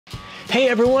Hey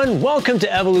everyone, welcome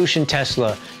to Evolution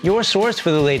Tesla, your source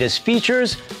for the latest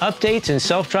features, updates, and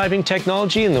self-driving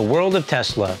technology in the world of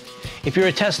Tesla. If you're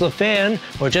a Tesla fan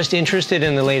or just interested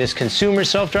in the latest consumer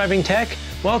self-driving tech,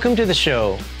 welcome to the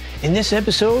show. In this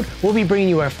episode, we'll be bringing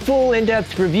you our full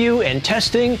in-depth review and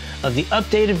testing of the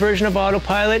updated version of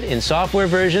Autopilot in software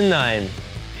version 9.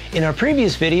 In our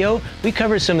previous video, we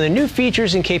covered some of the new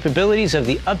features and capabilities of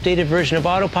the updated version of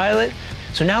Autopilot.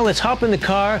 So now let's hop in the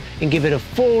car and give it a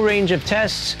full range of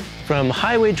tests, from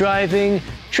highway driving,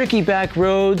 tricky back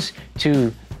roads,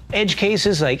 to edge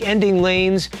cases like ending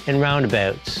lanes and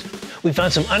roundabouts. We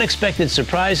found some unexpected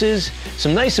surprises,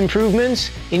 some nice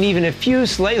improvements, and even a few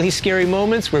slightly scary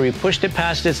moments where we pushed it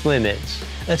past its limits.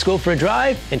 Let's go for a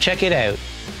drive and check it out.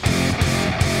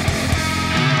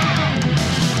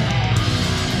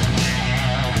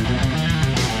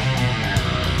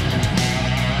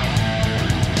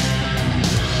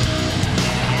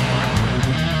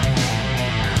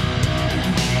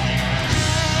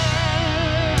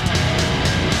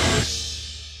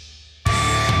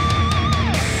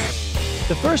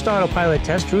 The first Autopilot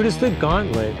test route is the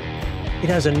Gauntlet. It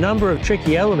has a number of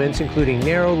tricky elements, including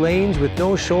narrow lanes with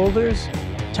no shoulders,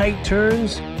 tight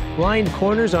turns, blind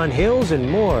corners on hills, and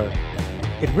more.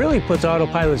 It really puts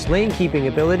Autopilot's lane-keeping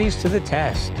abilities to the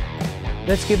test.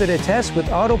 Let's give it a test with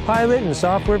Autopilot in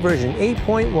software version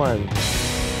 8.1.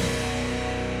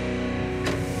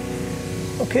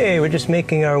 Okay, we're just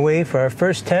making our way for our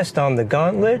first test on the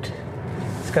Gauntlet.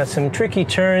 It's got some tricky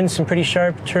turns, some pretty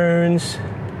sharp turns.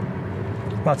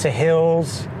 Lots of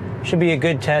hills. Should be a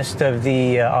good test of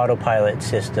the Autopilot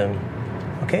system.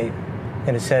 Okay, I'm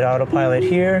going to set Autopilot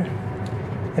here.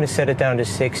 I'm going to set it down to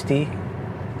 60.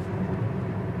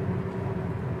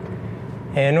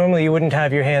 And normally you wouldn't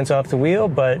have your hands off the wheel,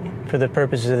 but for the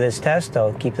purposes of this test,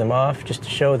 I'll keep them off just to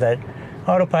show that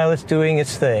Autopilot's doing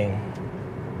its thing.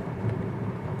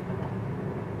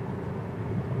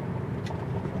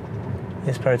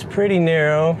 This part's pretty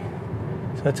narrow,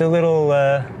 so it's a little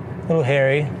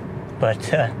hairy,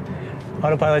 but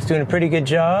Autopilot's doing a pretty good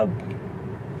job.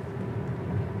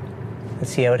 Let's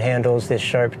see how it handles this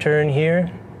sharp turn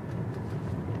here.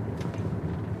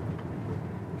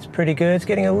 It's pretty good. It's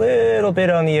getting a little bit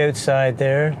on the outside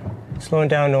there. Slowing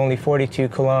down to only 42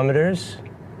 kilometers.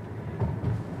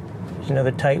 There's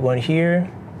another tight one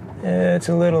here. It's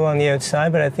a little on the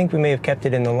outside, but I think we may have kept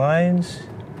it in the lines.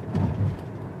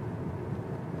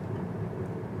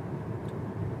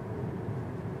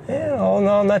 Yeah, all in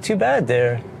all, not too bad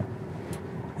there.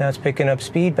 Now it's picking up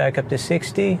speed, back up to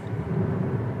 60.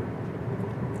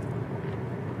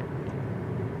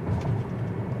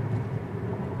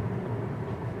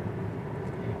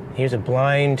 Here's a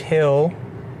blind hill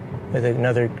with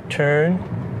another turn.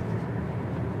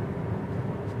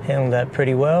 Handled that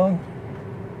pretty well.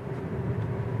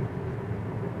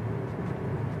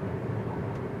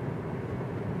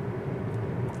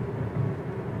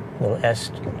 Little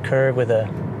S curve with a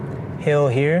hill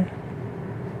here.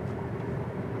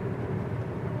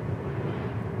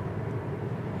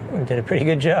 Did a pretty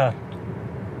good job.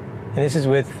 And this is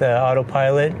with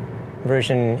Autopilot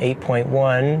version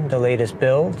 8.1, the latest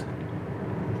build.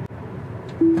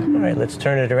 All right, let's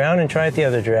turn it around and try it the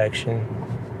other direction.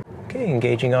 Okay,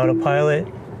 engaging Autopilot.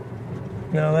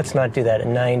 No, let's not do that at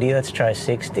 90. Let's try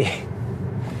 60.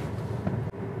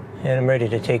 And I'm ready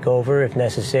to take over if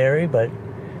necessary, but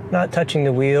not touching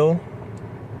the wheel.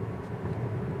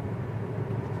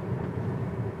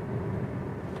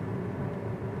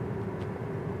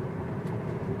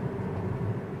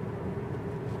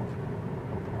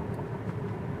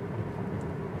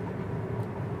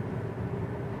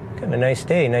 Kind of a nice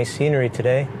day, nice scenery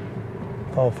today.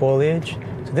 Fall foliage.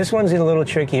 So this one's a little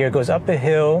tricky here. It goes up a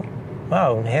hill.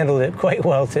 Wow, handled it quite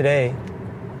well today.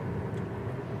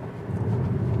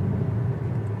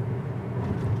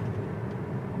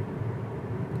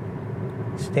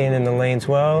 Staying in the lines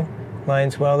well.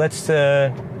 Let's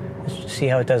see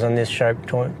how it does on this sharp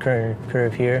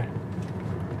curve here.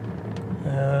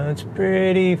 It's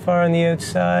pretty far on the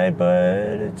outside,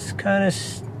 but it's kind of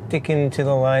sticking to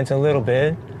the lines a little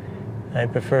bit. I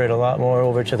prefer it a lot more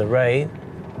over to the right.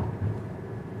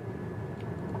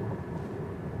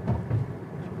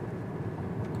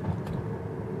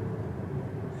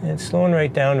 It's slowing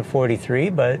right down to 43,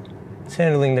 but it's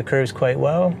handling the curves quite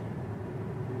well.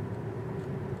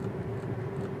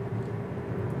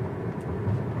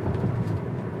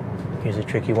 Here's a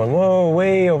tricky one. Whoa,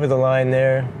 way over the line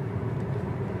there.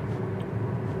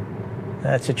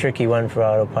 That's a tricky one for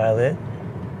Autopilot.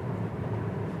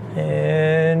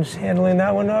 And just handling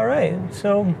that one all right.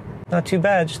 So not too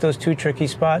bad, just those two tricky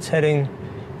spots heading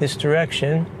this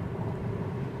direction.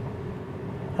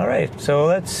 All right, so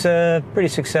that's pretty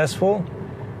successful.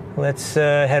 Let's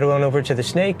head on over to the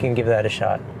Snake and give that a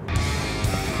shot.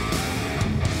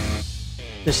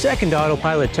 The second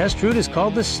Autopilot test route is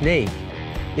called the Snake.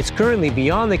 It's currently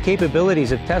beyond the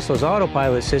capabilities of Tesla's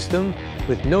Autopilot system,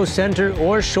 with no center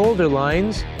or shoulder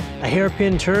lines, a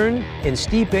hairpin turn, and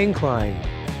steep incline.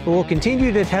 But we'll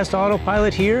continue to test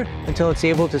Autopilot here until it's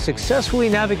able to successfully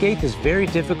navigate this very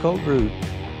difficult route.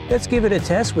 Let's give it a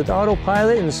test with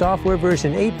Autopilot in software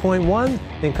version 8.1,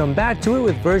 then come back to it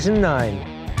with version 9.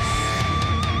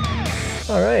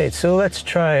 All right, so let's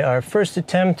try our first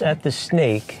attempt at the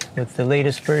Snake with the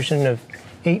latest version of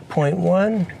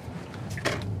 8.1.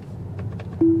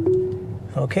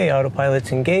 Okay,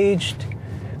 Autopilot's engaged.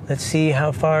 Let's see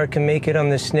how far it can make it on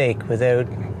the Snake without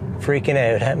freaking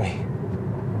out at me.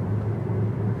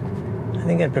 I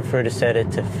think I'd prefer to set it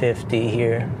to 50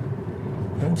 here.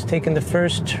 It's taking the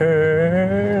first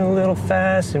turn a little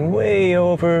fast and way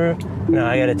over. No,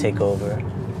 I gotta take over.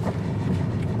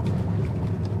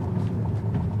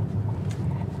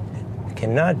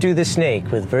 Cannot do the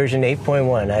Snake with version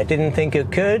 8.1. I didn't think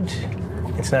it could.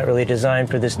 It's not really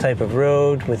designed for this type of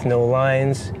road with no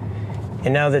lines.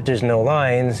 And now that there's no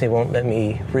lines, it won't let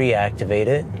me reactivate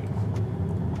it.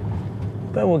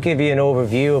 But we'll give you an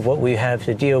overview of what we have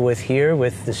to deal with here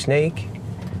with the Snake.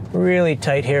 Really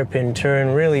tight hairpin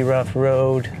turn, really rough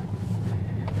road.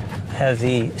 Have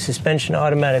the suspension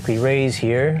automatically raise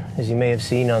here, as you may have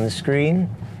seen on the screen,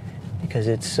 because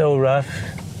it's so rough,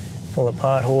 full of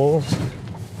potholes.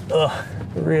 Ugh,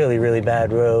 really, really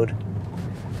bad road.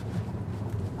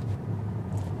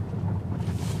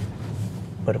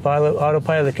 But if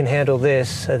Autopilot can handle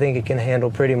this, I think it can handle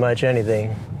pretty much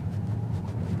anything.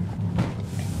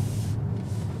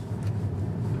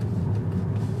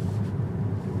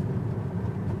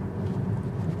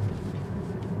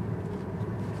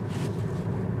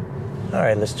 All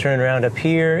right, let's turn around up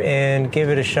here and give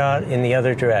it a shot in the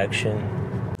other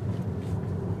direction.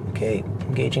 Okay,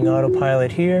 engaging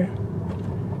Autopilot here.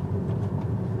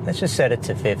 Let's just set it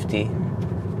to 50.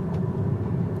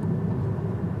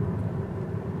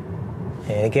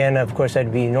 And again, of course,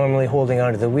 I'd be normally holding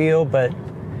onto the wheel, but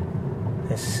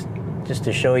this just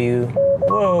to show you.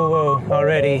 Whoa,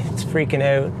 already it's freaking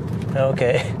out.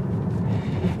 Okay.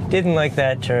 Didn't like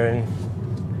that turn.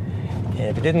 And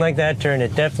if it didn't like that turn,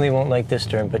 it definitely won't like this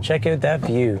turn. But check out that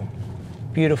view.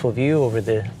 Beautiful view over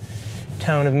the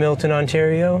town of Milton,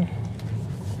 Ontario.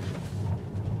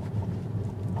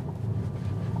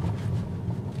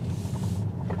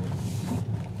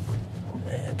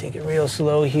 And take it real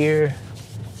slow here.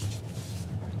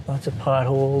 Lots of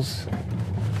potholes.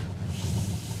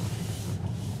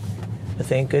 But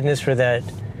thank goodness for that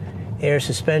air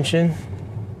suspension.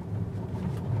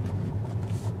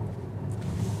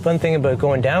 Fun thing about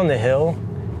going down the hill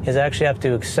is I actually have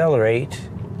to accelerate,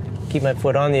 keep my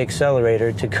foot on the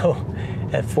accelerator to go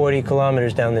at 40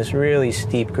 kilometers down this really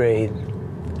steep grade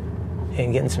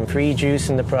and getting some free juice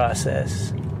in the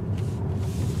process.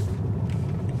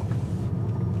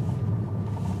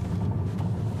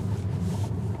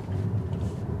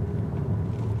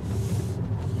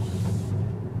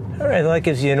 All right, that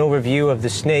gives you an overview of the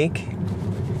Snake.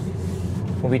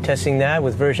 We'll be testing that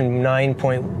with version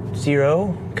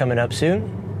 9.0 coming up soon.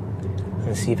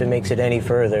 Let's see if it makes it any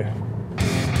further.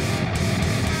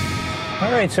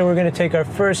 All right, so we're going to take our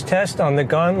first test on the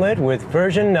Gauntlet with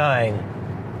version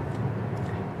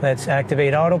 9. Let's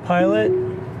activate Autopilot.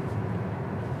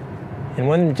 And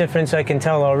one difference I can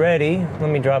tell already,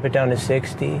 let me drop it down to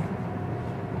 60,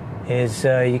 is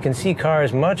you can see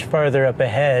cars much farther up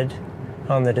ahead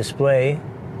on the display.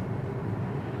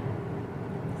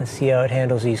 Let's see how it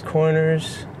handles these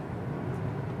corners.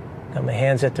 Got my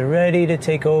hands at the ready to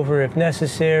take over if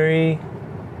necessary.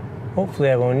 Hopefully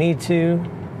I won't need to.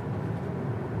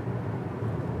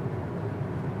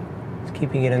 It's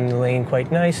keeping it in the lane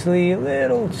quite nicely. A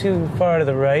little too far to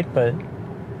the right, but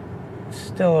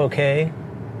still okay.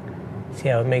 See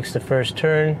how it makes the first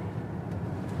turn.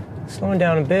 Slowing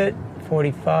down a bit,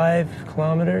 45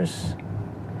 kilometers.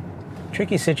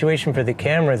 Tricky situation for the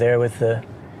camera there with the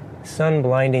sun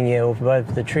blinding you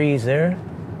above the trees there.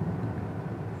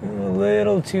 A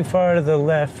little too far to the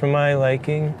left for my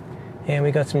liking. And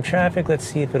we got some traffic. Let's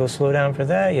see if it'll slow down for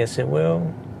that. Yes, it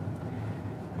will.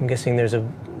 I'm guessing there's a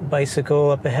bicycle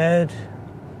up ahead.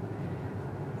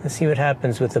 Let's see what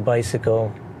happens with the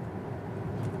bicycle.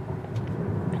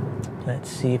 Let's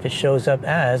see if it shows up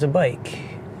as a bike.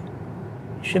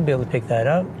 Should be able to pick that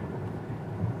up.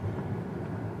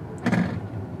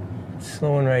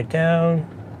 Slowing right down.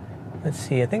 Let's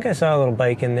see, I think I saw a little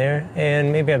bike in there,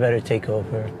 and maybe I better take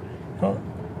over. Oh,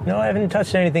 no, I haven't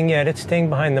touched anything yet. It's staying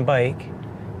behind the bike.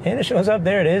 And it shows up,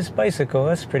 there it is, bicycle.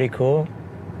 That's pretty cool.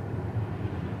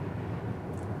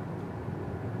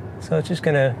 So it's just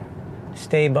gonna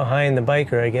stay behind the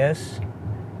biker, I guess.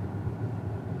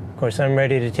 Of course, I'm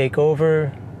ready to take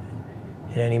over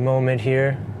at any moment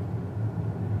here.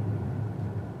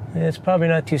 And it's probably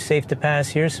not too safe to pass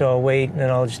here, so I'll wait and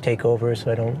I'll just take over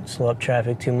so I don't slow up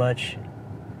traffic too much.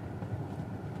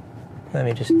 Let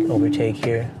me just overtake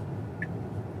here.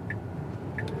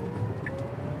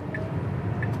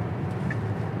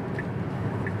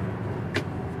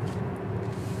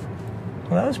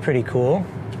 Well, that was pretty cool.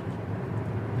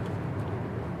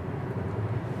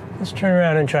 Let's turn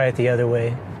around and try it the other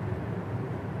way.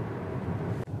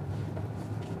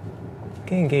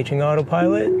 Okay, engaging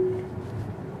autopilot.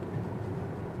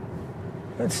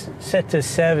 Let's set to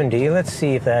 70. Let's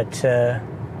see if that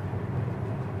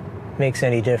makes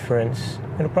any difference.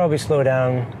 It'll probably slow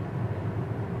down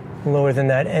lower than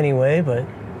that anyway, but...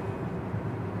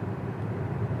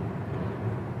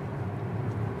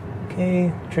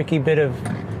 Okay, tricky bit of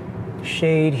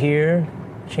shade here,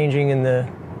 changing in the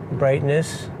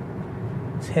brightness.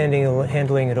 It's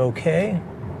handling it okay.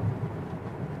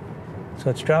 So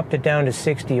it's dropped it down to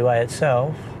 60 by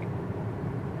itself.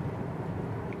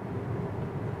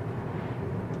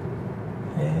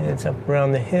 And it's up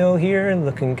around the hill here,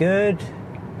 looking good.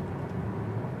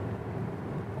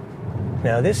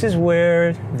 Now this is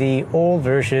where the old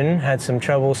version had some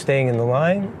trouble staying in the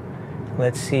line.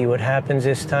 Let's see what happens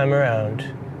this time around.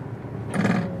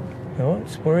 Oh,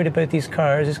 it's worried about these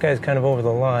cars. This guy's kind of over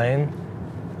the line.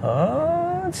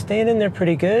 Oh, it's staying in there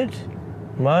pretty good.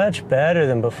 Much better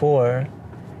than before.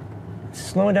 It's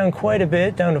slowing down quite a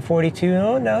bit, down to 42.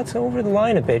 Oh, now it's over the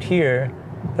line a bit here.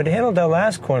 But it handled that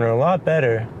last corner a lot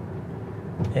better.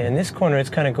 And this corner it's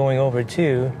kind of going over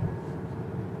too.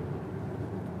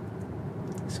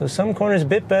 So some corners a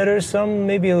bit better, some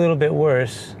maybe a little bit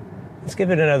worse. Let's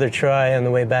give it another try on the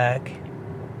way back.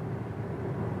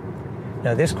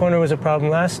 Now this corner was a problem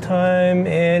last time,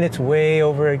 and it's way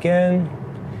over again.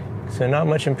 So not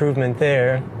much improvement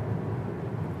there.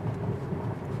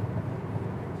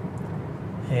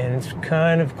 And it's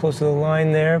kind of close to the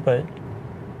line there, but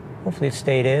hopefully it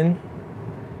stayed in.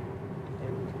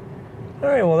 All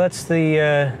right, well that's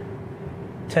the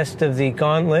test of the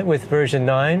gauntlet with version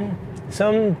 9.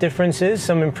 Some differences,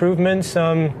 some improvements,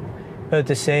 some about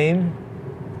the same,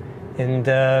 and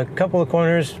a couple of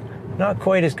corners not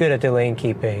quite as good at the lane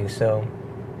keeping. So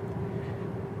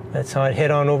let's head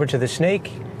on over to the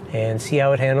snake and see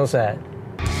how it handles that.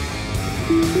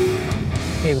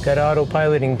 Okay, we've got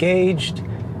autopilot engaged,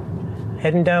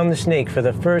 heading down the snake for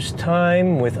the first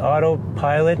time with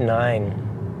autopilot 9.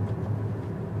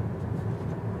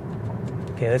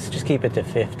 Okay, let's just keep it to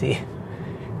 50.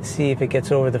 See if it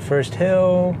gets over the first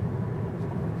hill.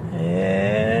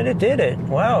 And it did it.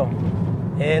 Wow.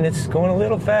 And it's going a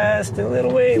little fast, a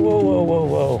little way. Whoa, whoa, whoa,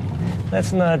 whoa.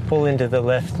 Let's not pull into the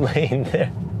left lane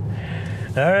there.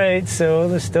 All right, so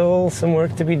there's still some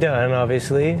work to be done,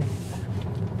 obviously.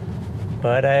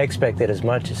 But I expected as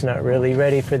much. It's not really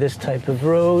ready for this type of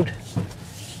road.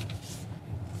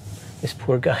 This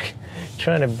poor guy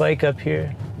trying to bike up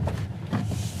here.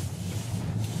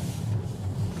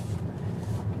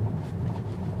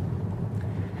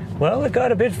 Well, it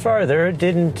got a bit farther. It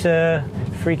didn't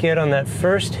freak out on that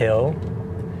first hill,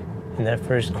 in that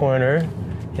first corner.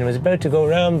 And it was about to go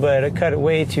around, but it cut it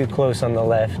way too close on the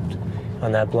left,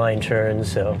 on that blind turn.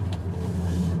 So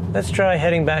let's try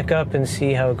heading back up and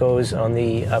see how it goes on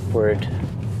the upward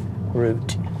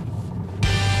route.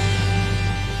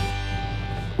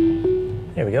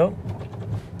 There we go.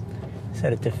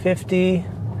 Set it to 50.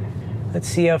 Let's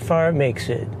see how far it makes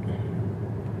it.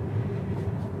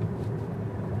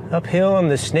 Uphill on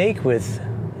the snake with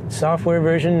software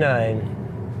version 9.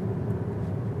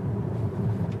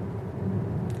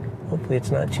 Hopefully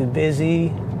it's not too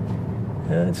busy.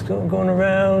 It's going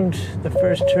around the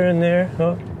first turn there.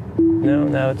 Oh, no,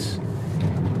 now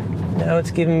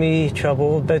it's giving me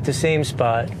trouble, about the same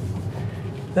spot.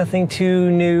 Nothing too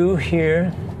new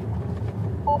here.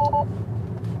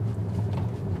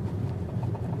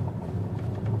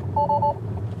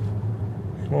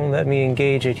 It won't let me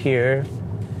engage it here.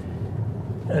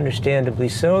 Understandably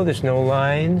so, there's no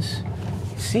lines.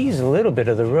 It sees a little bit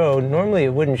of the road. Normally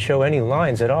it wouldn't show any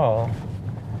lines at all.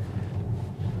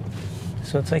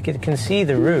 So it's like it can see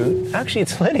the route. Actually,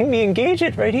 it's letting me engage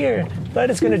it right here, but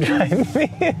it's going to drive me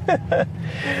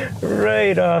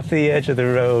right off the edge of the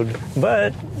road.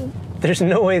 But there's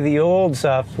no way the old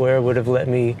software would have let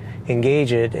me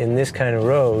engage it in this kind of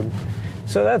road.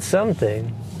 So that's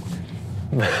something.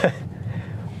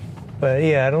 But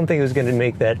yeah, I don't think it was going to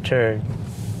make that turn.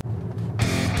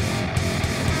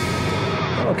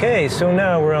 Okay, so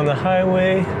now we're on the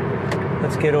highway.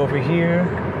 Let's get over here.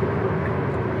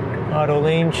 Auto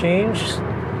lane change,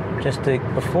 just like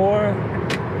before.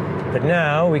 But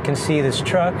now we can see this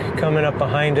truck coming up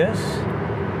behind us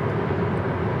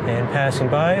and passing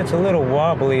by. It's a little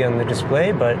wobbly on the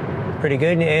display, but pretty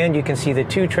good. And you can see the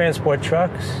two transport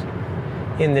trucks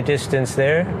in the distance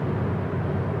there.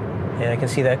 And I can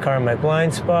see that car in my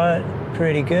blind spot.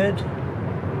 Pretty good.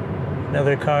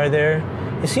 Another car there.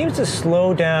 It seems to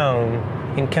slow down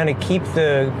and kind of keep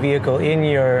the vehicle in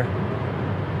your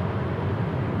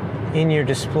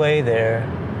display there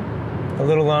a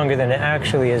little longer than it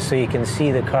actually is, so you can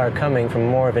see the car coming from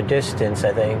more of a distance,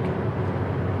 I think.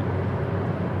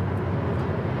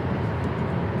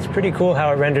 It's pretty cool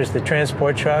how it renders the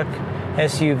transport truck,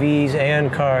 SUVs,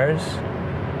 and cars.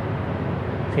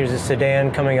 Here's a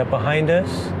sedan coming up behind us.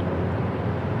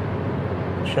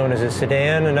 Shown as a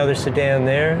sedan, another sedan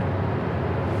there.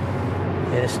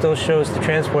 And it still shows the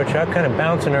transport truck kind of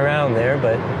bouncing around there,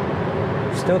 but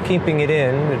still keeping it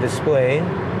in the display.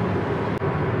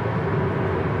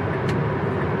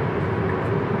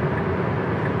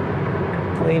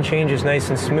 Lane change is nice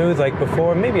and smooth like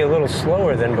before, maybe a little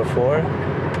slower than before.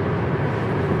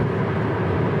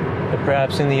 But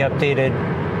perhaps in the updated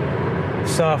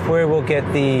software we'll get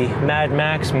the Mad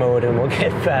Max mode and we'll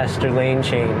get faster lane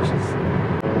changes.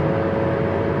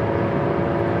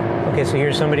 Okay, so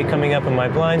here's somebody coming up in my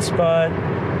blind spot.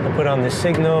 I'll put on the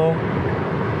signal.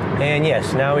 And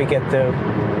yes, now we get the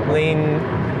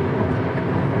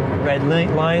red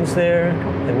lines there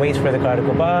and waits for the car to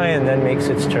go by and then makes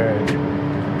its turn.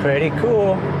 Pretty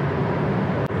cool.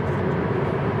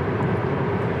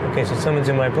 Okay, so someone's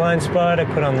in my blind spot. I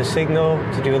put on the signal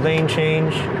to do a lane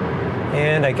change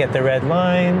and I get the red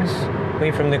lines.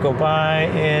 Wait for them to go by,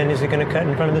 and is it going to cut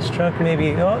in front of this truck?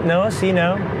 Maybe. Oh, no, see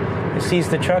now. It sees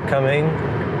the truck coming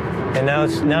and now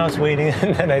it's waiting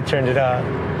and then I turned it off.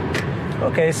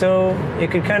 Okay, so you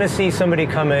could kind of see somebody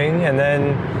coming and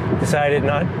then decided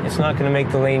it's not going to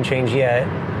make the lane change yet,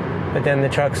 but then the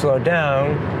truck slowed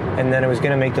down and then it was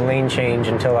going to make the lane change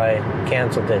until I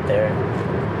canceled it there.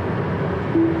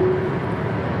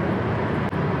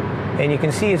 And you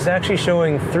can see it's actually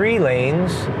showing 3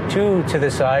 lanes, 2 to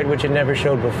the side, which it never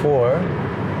showed before.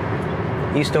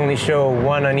 It used to only show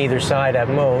 1 on either side at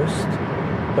most,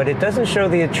 but it doesn't show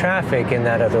the traffic in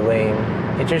that other lane.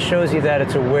 It just shows you that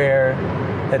it's aware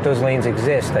that those lanes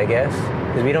exist, I guess.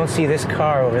 Because we don't see this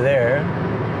car over there.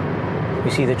 We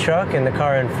see the truck and the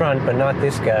car in front, but not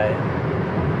this guy.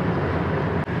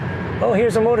 Oh,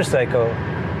 here's a motorcycle.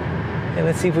 And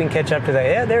let's see if we can catch up to that.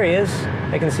 Yeah, there he is.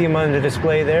 I can see him on the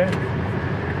display there.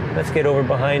 Let's get over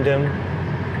behind him.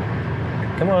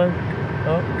 Come on.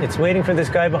 Oh, it's waiting for this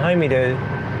guy behind me to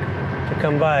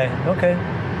come by. Okay.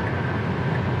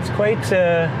 It's quite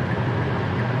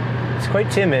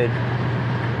timid.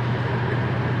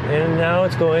 And now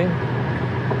it's going.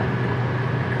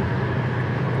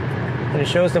 And it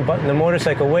shows the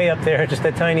motorcycle way up there, just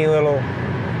a tiny little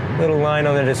line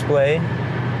on the display.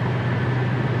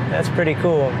 That's pretty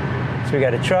cool. So we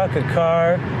got a truck, a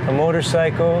car, a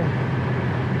motorcycle.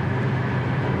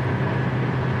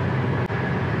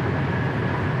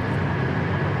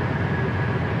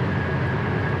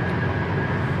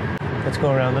 Let's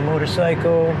go around the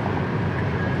motorcycle.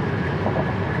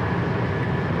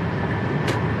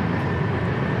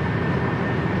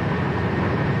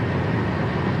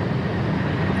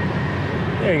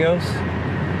 There he goes.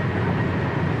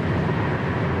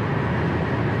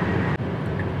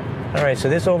 All right, so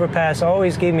this overpass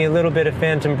always gave me a little bit of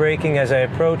phantom braking as I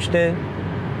approached it.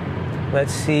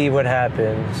 Let's see what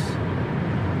happens.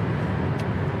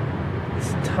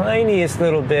 It's tiniest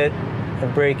little bit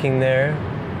of braking there,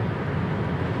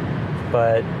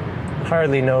 but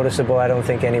hardly noticeable. I don't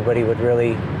think anybody would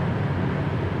really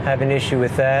have an issue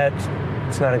with that.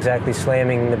 It's not exactly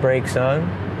slamming the brakes on.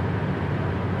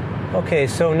 Okay,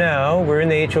 so now we're in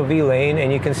the HOV lane,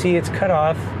 and you can see it's cut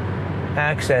off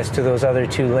access to those other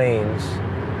 2 lanes.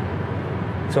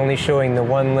 It's only showing the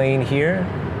 1 lane here.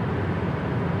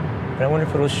 But I wonder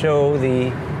if it'll show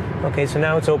the... Okay, so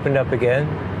now it's opened up again.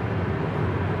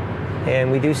 And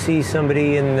we do see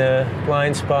somebody in the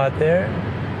blind spot there.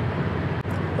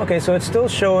 Okay, so it's still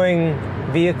showing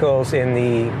vehicles in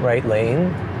the right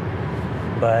lane,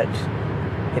 but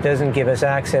it doesn't give us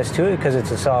access to it because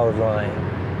it's a solid line.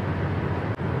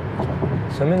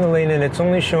 So I'm in the lane and it's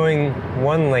only showing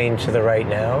 1 lane to the right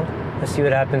now. Let's see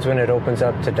what happens when it opens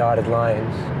up to dotted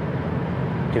lines.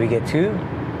 Do we get 2?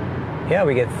 Yeah,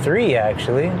 we get 3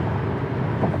 actually.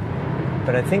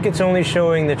 But I think it's only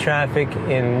showing the traffic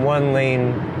in 1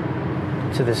 lane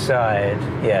to the side.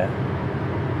 Yeah.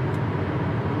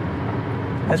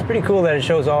 That's pretty cool that it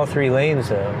shows all 3 lanes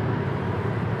though.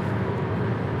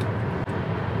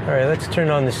 Alright, let's turn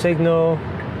on the signal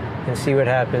and see what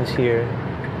happens here.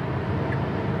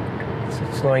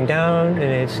 It's slowing down and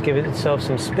it's giving itself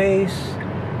some space,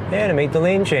 and it made the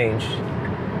lane change.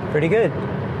 Pretty good.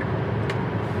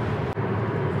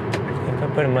 If I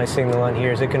put my signal on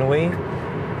here, is it going to wait?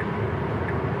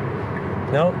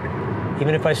 Nope.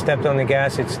 Even if I stepped on the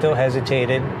gas, it still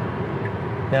hesitated.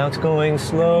 Now it's going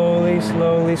slowly,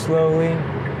 slowly, slowly.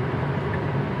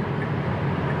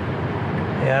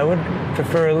 Yeah, I would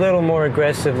prefer a little more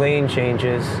aggressive lane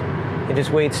changes. It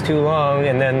just waits too long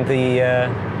and then the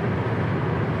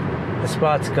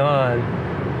spot's gone.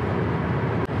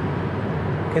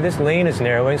 Okay, this lane is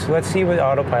narrowing, so let's see what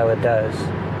Autopilot does.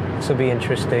 This will be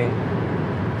interesting.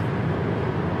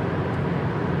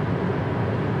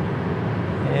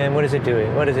 And what is it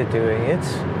doing? What is it doing?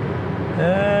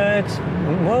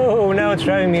 Whoa, now it's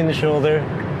driving me in the shoulder.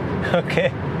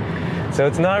 Okay. So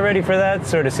it's not ready for that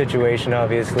sort of situation,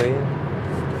 obviously.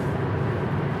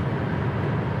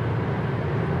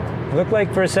 It looked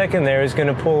like for a second there it was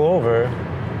going to pull over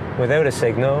without a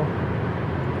signal.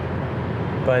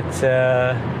 But,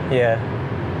 yeah.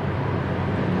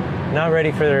 Not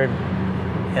ready for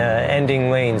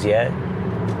ending lanes yet.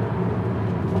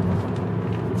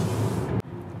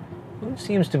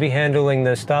 Seems to be handling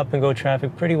the stop and go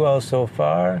traffic pretty well so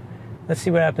far. Let's see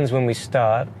what happens when we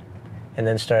stop and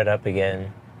then start up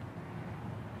again.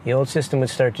 The old system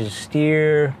would start to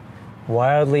steer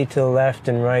wildly to the left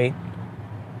and right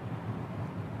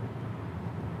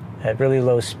at really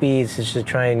low speeds just to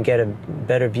try and get a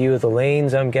better view of the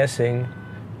lanes, I'm guessing.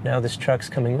 Now this truck's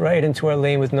coming right into our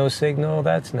lane with no signal.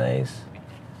 That's nice.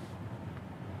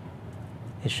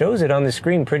 It shows it on the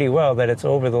screen pretty well that it's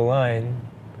over the line.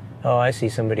 Oh, I see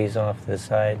somebody's off to the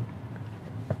side.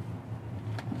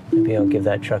 Maybe I'll give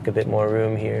that truck a bit more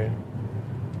room here.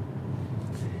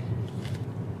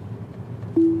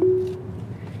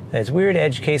 There's weird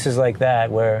edge cases like that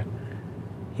where,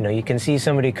 you know, you can see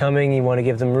somebody coming, you want to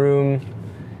give them room.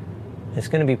 It's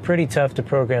going to be pretty tough to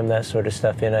program that sort of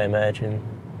stuff in, I imagine.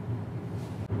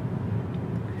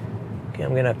 Okay,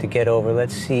 I'm going to have to get over.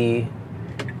 Let's see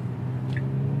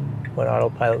what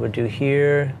Autopilot would do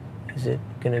here. Is it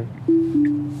gonna?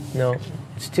 No,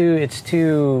 it's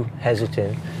too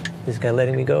hesitant. This guy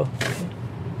letting me go.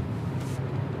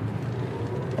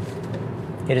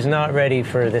 It is not ready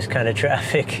for this kind of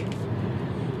traffic.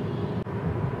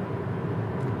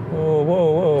 Whoa,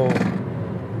 whoa,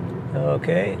 whoa.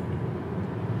 Okay.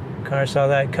 Car saw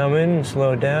that coming and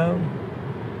slowed down.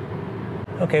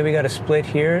 Okay, we got a split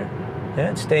here.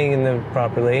 Yeah, it's staying in the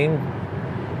proper lane.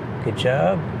 Good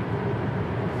job.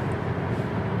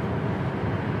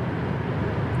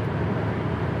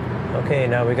 Okay,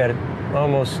 now we got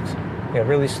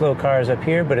really slow cars up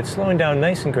here, but it's slowing down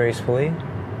nice and gracefully.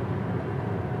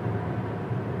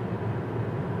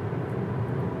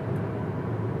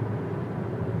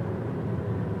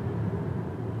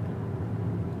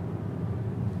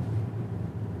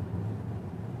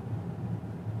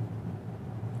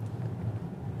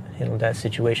 Handled that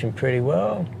situation pretty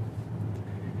well.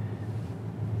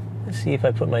 Let's see if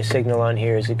I put my signal on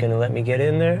here. Is it going to let me get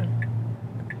in there?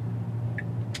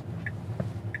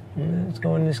 It's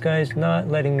going, this guy's not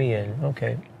letting me in.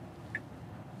 Okay.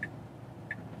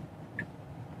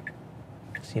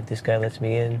 Let's see if this guy lets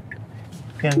me in.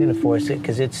 Yeah, I'm going to force it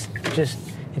because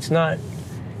it's not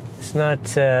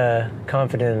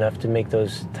confident enough to make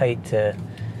those tight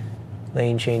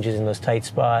lane changes in those tight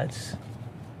spots.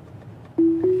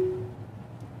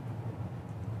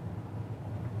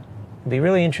 It'd be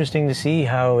really interesting to see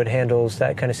how it handles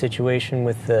that kind of situation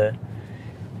with the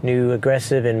new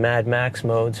aggressive and Mad Max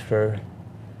modes for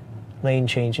lane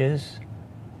changes.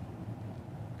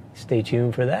 Stay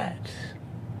tuned for that.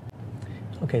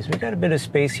 Okay, so we got a bit of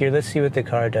space here. Let's see what the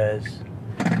car does.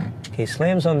 Okay,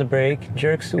 slams on the brake,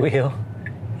 jerks the wheel,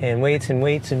 and waits and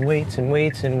waits and waits and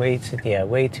waits and waits. Yeah,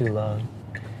 way too long.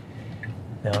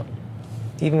 No,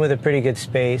 even with a pretty good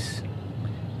space,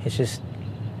 it's just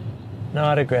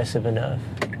not aggressive enough.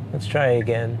 Let's try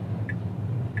again.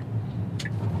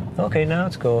 Okay, now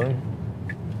it's going.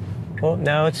 Oh,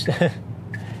 now it's...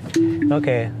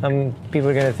 Okay, people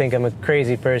are going to think I'm a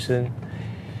crazy person.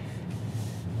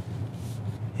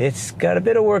 It's got a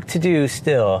bit of work to do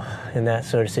still in that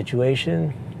sort of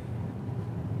situation.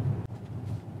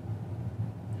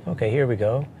 Okay, here we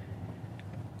go.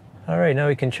 All right, now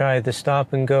we can try the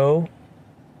stop and go.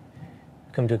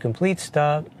 Come to a complete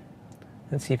stop.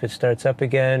 Let's see if it starts up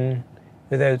again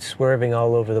without swerving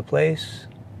all over the place.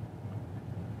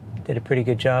 Did a pretty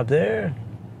good job there.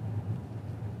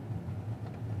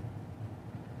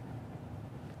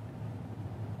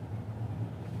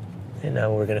 And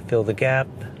now we're going to fill the gap.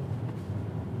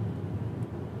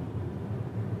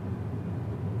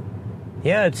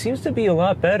 Yeah, it seems to be a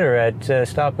lot better at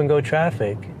stop and go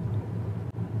traffic.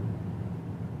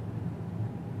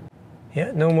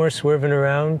 Yeah, no more swerving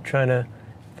around trying to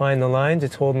find the lines.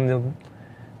 It's holding the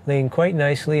lane quite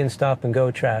nicely in stop and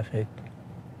go traffic.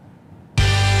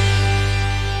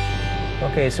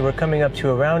 Okay, so we're coming up to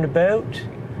a roundabout,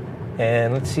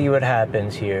 and let's see what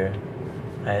happens here.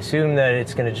 I assume that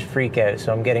it's going to just freak out,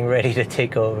 so I'm getting ready to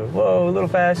take over. Whoa, a little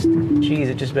fast. Jeez,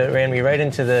 it just about ran me right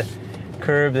into the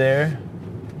curb there.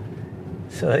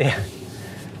 So yeah,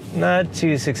 not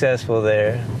too successful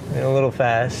there. A little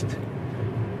fast.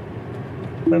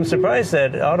 But I'm surprised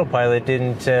that Autopilot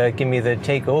didn't give me the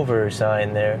take over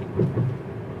sign there.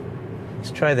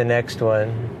 Let's try the next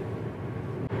one.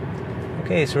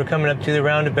 Okay, so we're coming up to the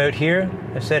roundabout here.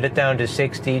 I've set it down to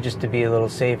 60 just to be a little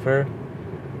safer.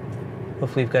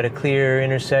 Hopefully we've got a clear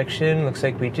intersection. Looks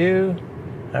like we do.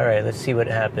 All right, let's see what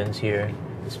happens here.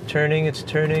 It's turning,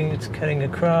 it's cutting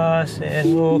across,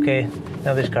 and whoa, okay,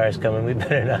 now this car's coming. We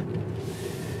better not.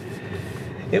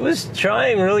 It was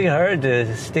trying really hard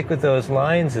to stick with those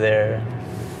lines there.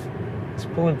 It's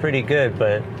pulling pretty good,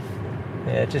 but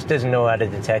yeah, it just doesn't know how to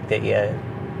detect it yet.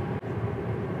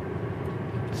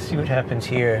 Let's see what happens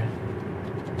here.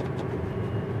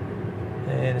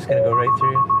 And it's gonna go right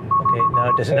through. Okay, now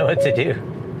it doesn't know what to do.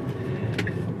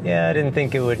 Yeah, I didn't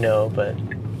think it would know, but.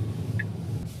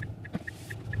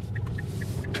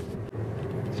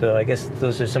 So I guess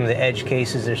those are some of the edge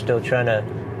cases they're still trying to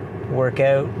work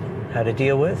out how to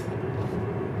deal with.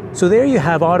 So there you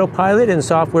have Autopilot in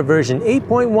software version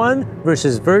 8.1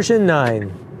 versus version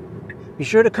 9. Be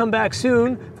sure to come back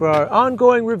soon for our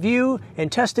ongoing review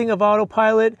and testing of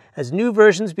Autopilot as new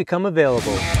versions become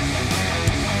available.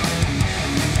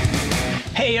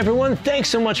 Hey everyone, thanks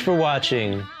so much for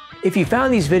watching. If you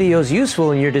found these videos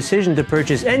useful in your decision to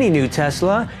purchase any new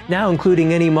Tesla, now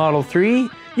including any Model 3,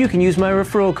 you can use my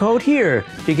referral code here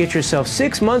to get yourself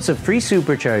 6 months of free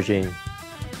supercharging.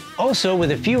 Also,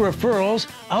 with a few referrals,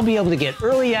 I'll be able to get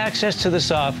early access to the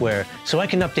software so I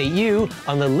can update you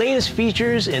on the latest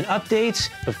features and updates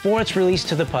before it's released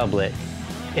to the public.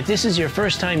 If this is your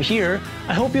first time here,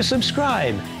 I hope you'll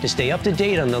subscribe to stay up to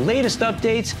date on the latest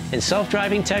updates and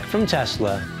self-driving tech from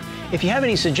Tesla. If you have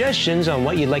any suggestions on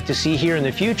what you'd like to see here in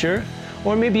the future,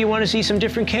 or maybe you want to see some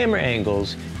different camera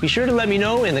angles, be sure to let me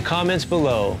know in the comments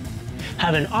below.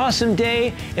 Have an awesome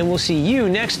day, and we'll see you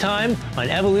next time on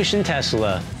Evolution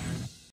Tesla.